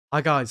Hi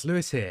guys,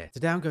 Lewis here.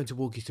 Today I'm going to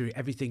walk you through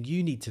everything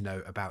you need to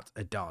know about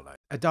Adalo.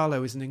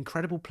 Adalo is an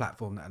incredible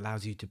platform that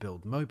allows you to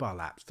build mobile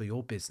apps for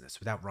your business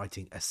without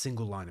writing a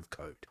single line of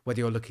code. Whether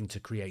you're looking to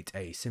create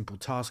a simple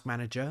task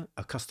manager,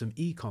 a custom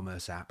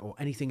e-commerce app, or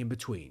anything in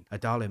between,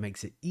 Adalo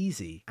makes it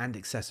easy and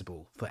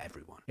accessible for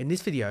everyone. In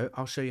this video,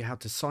 I'll show you how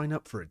to sign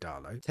up for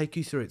Adalo, take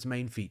you through its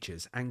main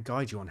features, and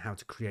guide you on how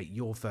to create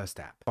your first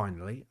app.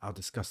 Finally, I'll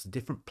discuss the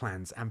different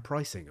plans and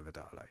pricing of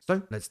Adalo.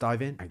 So let's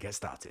dive in and get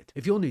started.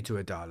 If you're new to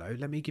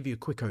Adalo, let me give you a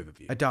quick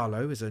overview.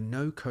 Adalo is a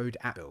no-code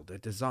app builder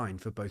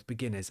designed for both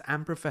beginners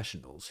and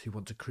professionals who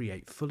want to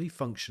create fully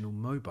functional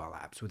mobile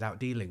apps without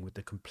dealing with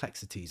the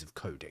complexities of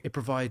coding. It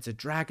provides a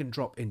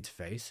drag-and-drop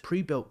interface,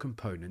 pre-built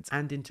components,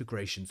 and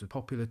integrations with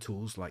popular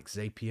tools like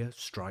Zapier,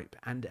 Stripe,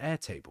 and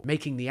Airtable,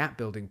 making the app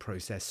building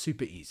process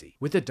super easy.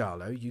 With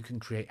Adalo, you can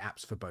create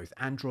apps for both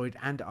Android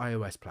and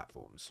iOS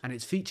platforms, and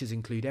its features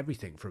include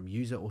everything from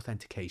user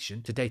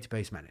authentication to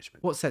database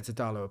management. What sets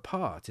Adalo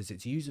apart is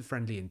its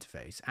user-friendly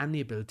interface and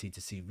the ability to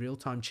see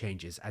real-time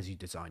changes as you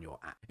design your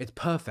app. It's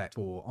perfect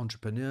for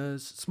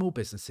entrepreneurs, small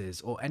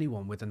businesses, or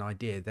anyone with an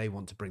idea they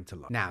want to bring to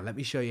life. Now, let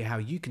me show you how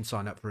you can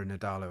sign up for an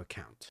Adalo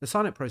account. The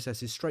sign-up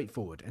process is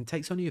straightforward and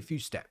takes only a few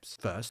steps.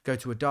 First, go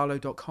to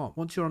adalo.com.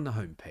 Once you're on the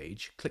home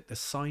page, click the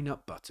Sign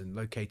Up button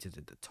located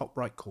at the top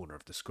right corner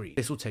of the screen.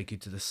 This will take you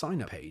to the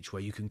sign up page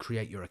where you can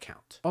create your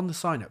account. On the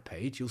sign up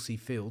page, you'll see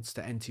fields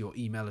to enter your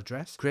email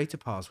address, create a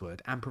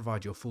password, and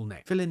provide your full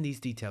name. Fill in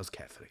these details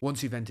carefully.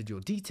 Once you've entered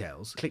your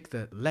details, click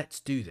the Let's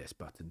Do This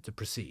button to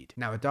proceed.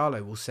 Now,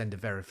 Adalo will send a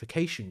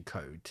verification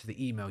code to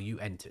the email you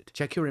entered.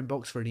 Check your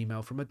inbox for an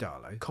email from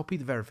Adalo, copy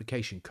the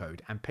verification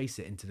code, and paste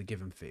it into the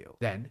given field.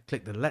 Then,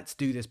 click the Let's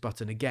Do This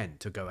button again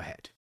to go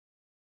ahead.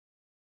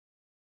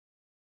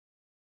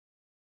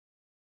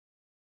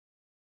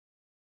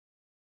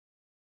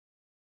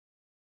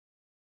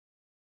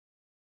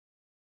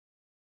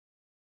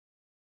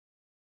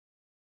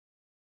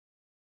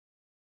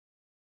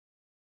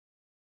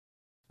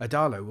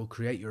 Adalo will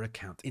create your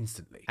account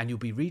instantly, and you'll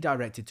be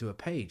redirected to a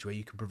page where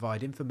you can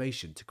provide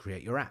information to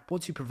create your app.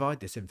 Once you provide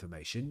this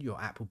information,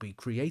 your app will be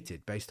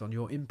created based on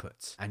your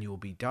inputs, and you will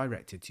be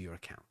directed to your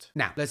account.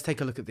 Now, let's take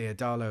a look at the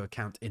Adalo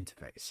account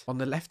interface. On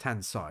the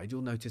left-hand side,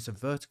 you'll notice a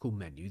vertical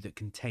menu that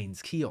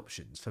contains key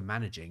options for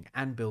managing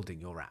and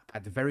building your app.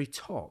 At the very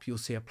top, you'll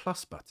see a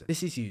plus button.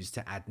 This is used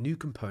to add new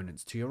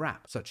components to your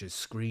app, such as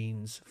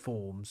screens,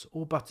 forms,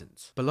 or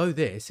buttons. Below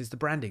this is the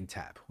branding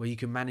tab, where you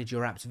can manage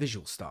your app's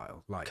visual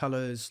style, like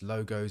colors,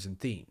 logos, and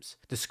themes.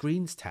 The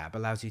Screens tab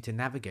allows you to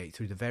navigate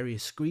through the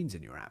various screens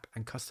in your app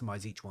and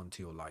customize each one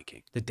to your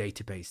liking. The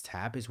Database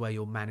tab is where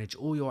you'll manage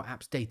all your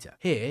app's data.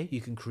 Here, you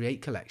can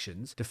create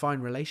collections, define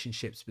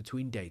relationships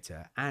between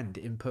data, and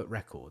input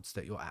records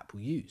that your app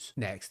will use.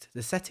 Next,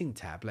 the Setting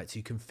tab lets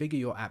you configure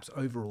your app's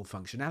overall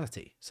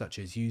functionality, such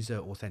as user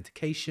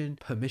authentication,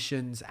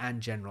 permissions, and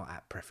general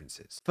app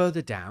preferences.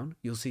 Further down,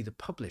 you'll see the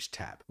Publish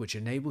tab, which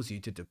enables you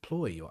to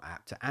deploy your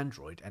app to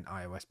Android and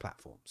iOS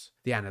platforms.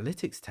 The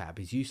Analytics tab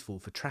is useful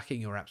for tracking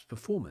your app's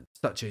performance,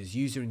 such as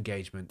user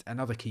engagement and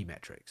other key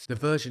metrics. The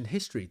Version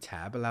History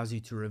tab allows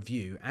you to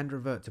review and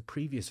revert to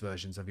previous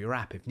versions of your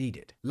app if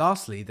needed.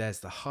 Lastly,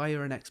 there's the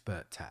Hire an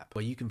Expert tab,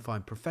 where you can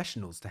find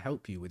professionals to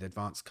help you with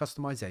advanced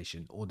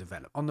customization or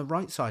development. On the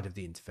right side of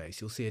the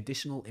interface, you'll see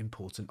additional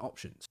important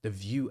options. The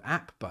View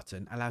App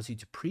button allows you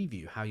to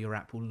preview how your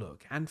app will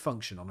look and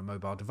function on a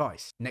mobile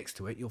device. Next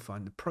to it, you'll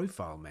find the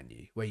Profile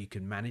menu, where you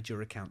can manage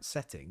your account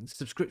settings,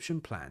 subscription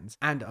plans,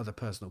 and other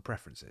personal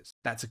preferences.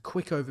 That's a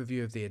quick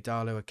overview of the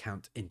Adalo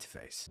account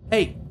interface.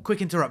 Hey,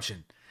 quick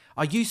interruption.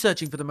 Are you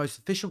searching for the most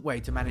efficient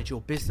way to manage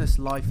your business,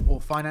 life, or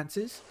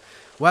finances?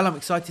 Well, I'm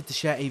excited to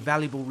share a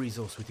valuable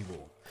resource with you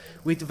all.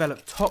 We've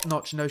developed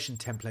top-notch Notion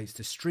templates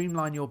to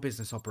streamline your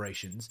business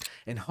operations,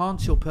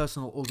 enhance your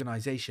personal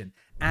organization,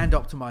 and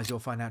optimize your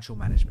financial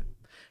management.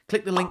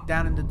 Click the link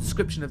down in the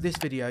description of this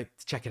video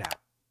to check it out.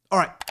 All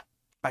right,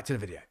 back to the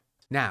video.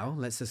 Now,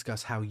 let's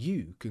discuss how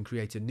you can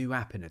create a new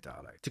app in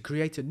Adalo. To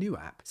create a new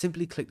app,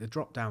 simply click the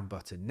drop-down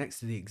button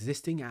next to the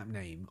existing app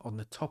name on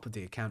the top of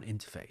the account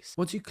interface.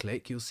 Once you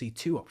click, you'll see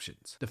two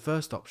options. The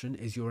first option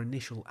is your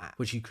initial app,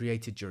 which you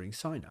created during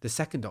sign-up. The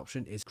second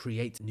option is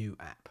Create New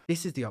App.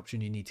 This is the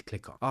option you need to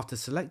click on. After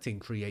selecting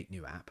Create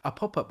New App, a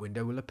pop-up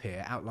window will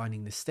appear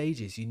outlining the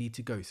stages you need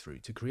to go through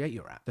to create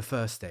your app. The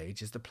first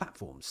stage is the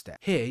platform step.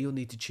 Here, you'll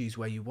need to choose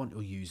where you want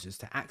your users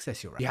to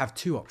access your app. You have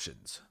two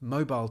options: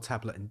 mobile,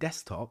 tablet, and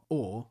desktop,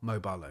 or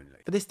mobile only.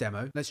 For this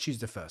demo, let's choose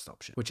the first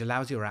option, which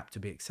allows your app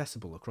to be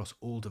accessible across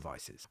all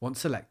devices.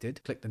 Once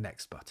selected, click the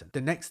Next button.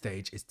 The next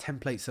stage is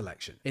template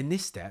selection. In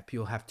this step,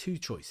 you'll have two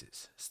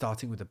choices,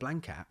 starting with a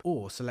blank app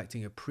or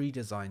selecting a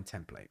pre-designed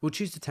template. We'll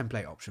choose the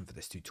template option for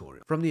this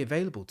tutorial. From the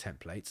available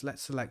templates,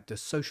 let's select the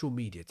social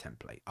media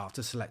template.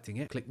 After selecting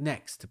it, click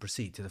Next to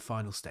proceed to the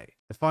final stage.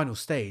 The final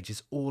stage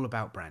is all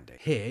about branding.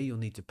 Here, you'll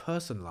need to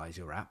personalize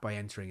your app by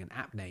entering an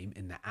app name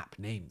in the app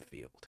name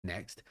field.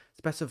 Next,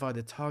 specify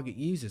the target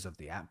users of of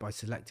the app by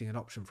selecting an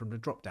option from the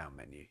drop-down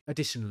menu.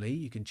 Additionally,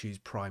 you can choose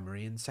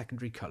primary and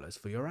secondary colors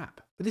for your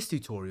app. For this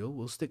tutorial,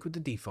 we'll stick with the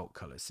default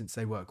colors since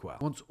they work well.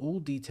 Once all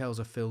details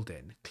are filled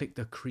in, click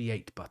the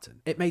Create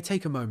button. It may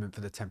take a moment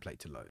for the template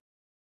to load.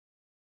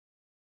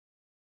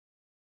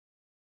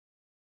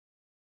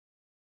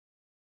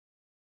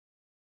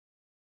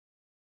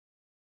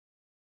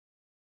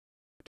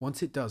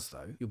 Once it does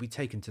though, you'll be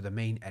taken to the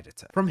main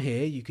editor. From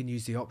here, you can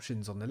use the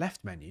options on the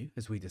left menu,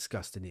 as we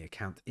discussed in the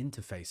account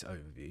interface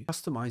overview,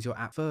 customize your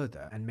app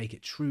further and make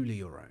it truly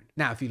your own.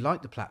 Now, if you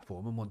like the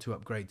platform and want to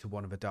upgrade to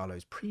one of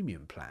Adalo's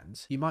premium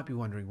plans, you might be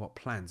wondering what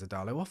plans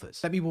Adalo offers.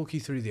 Let me walk you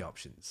through the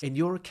options. In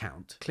your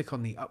account, click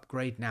on the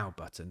Upgrade Now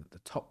button at the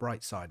top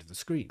right side of the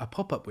screen. A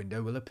pop-up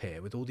window will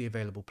appear with all the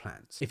available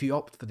plans. If you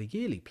opt for the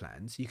yearly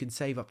plans, you can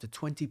save up to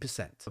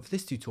 20%. For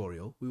this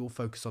tutorial, we will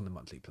focus on the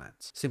monthly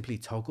plans. Simply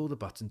toggle the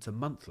button to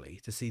monthly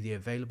to see the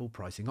available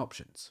pricing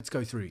options. Let's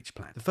go through each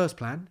plan. The first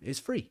plan is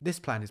free.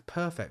 This plan is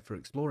perfect for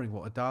exploring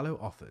what Adalo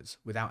offers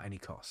without any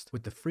cost.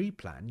 With the free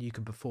plan, you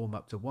can perform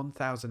up to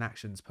 1,000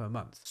 actions per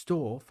month,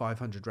 store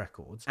 500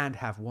 records, and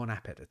have one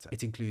app editor.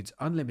 It includes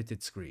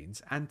unlimited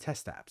screens and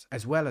test apps,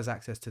 as well as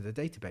access to the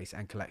database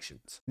and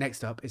collections.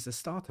 Next up is the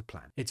starter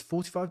plan. It's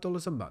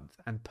 $45 a month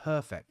and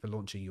perfect for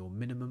launching your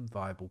minimum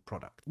viable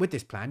product. With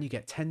this plan, you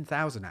get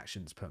 10,000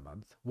 actions per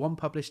month, one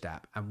published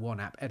app, and one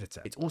app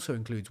editor. It also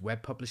includes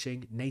web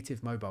publishing,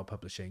 native mobile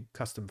publishing,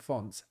 custom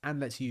fonts, and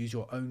lets you use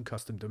your own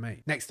custom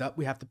domain. Next up,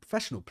 we have the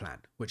professional plan,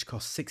 which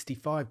costs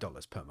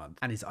 $65 per month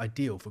and is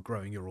ideal for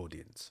growing your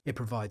audience. It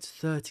provides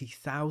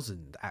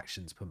 30,000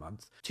 actions per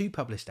month, 2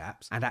 published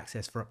apps, and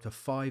access for up to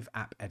 5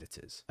 app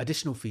editors.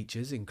 Additional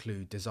features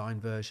include design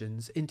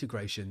versions,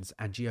 integrations,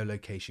 and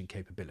geolocation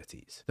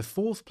capabilities. The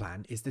fourth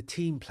plan is the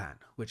team plan,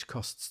 which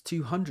costs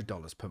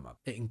 $200 per month.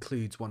 It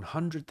includes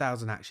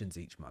 100,000 actions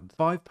each month,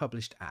 5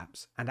 published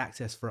apps, and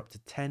access for up to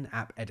 10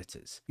 app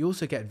editors. You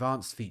also get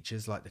advanced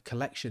features like the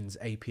Collections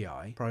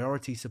API,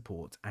 priority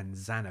support, and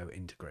Xano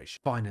integration.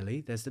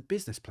 Finally, there's the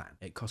business plan.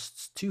 It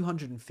costs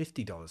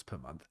 $250 per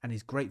month and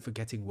is great for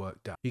getting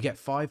work done. You get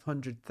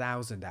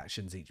 500,000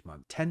 actions each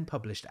month, 10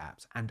 published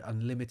apps, and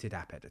unlimited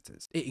app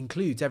editors. It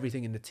includes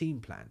everything in the team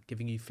plan,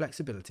 giving you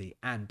flexibility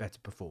and better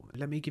performance.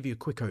 Let me give you a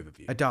quick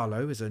overview.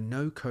 Adalo is a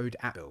no-code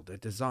app builder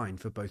designed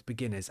for both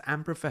beginners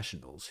and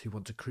professionals who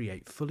want to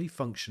create fully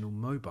functional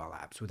mobile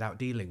apps without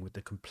dealing with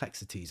the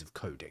complexities of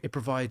coding. It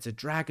provides a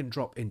drag and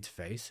drop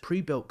interface,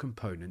 pre-built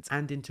components,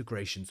 and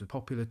integrations with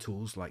popular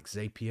tools like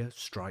Zapier,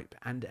 Stripe,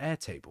 and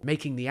Airtable,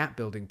 making the app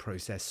building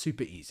process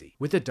super easy.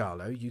 With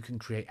Adalo, you can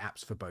create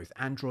apps for both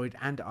Android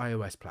and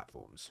iOS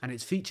platforms, and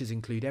its features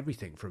include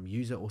everything from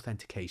user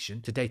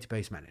authentication to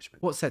database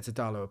management. What sets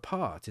Adalo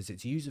apart is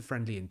its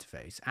user-friendly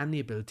interface and the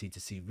ability to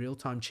see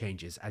real-time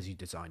changes as you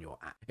design your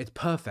app. It's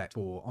perfect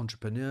for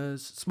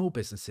entrepreneurs, small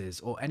businesses,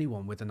 or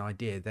anyone with an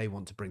idea they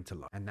want to bring to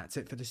life. And that's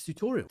it for this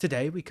tutorial.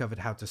 Today, we covered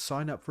how to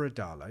sign up for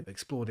Adalo,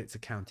 explored its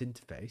account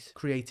interface,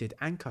 created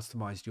and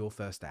customized your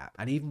first app,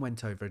 and even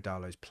went over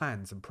Adalo's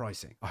plans and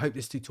pricing. I hope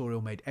this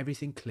tutorial made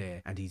everything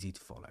clear and easy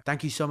to follow.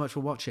 Thank you so much for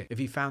watching. If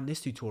you found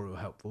this tutorial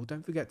helpful,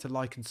 don't forget to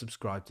like and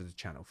subscribe to the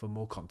channel for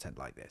more content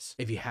like this.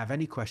 If you have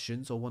any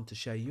questions or want to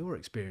share your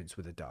experience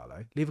with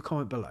Adalo, leave a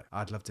comment below.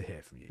 I'd love to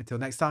hear from you. Until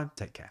next time,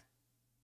 take care.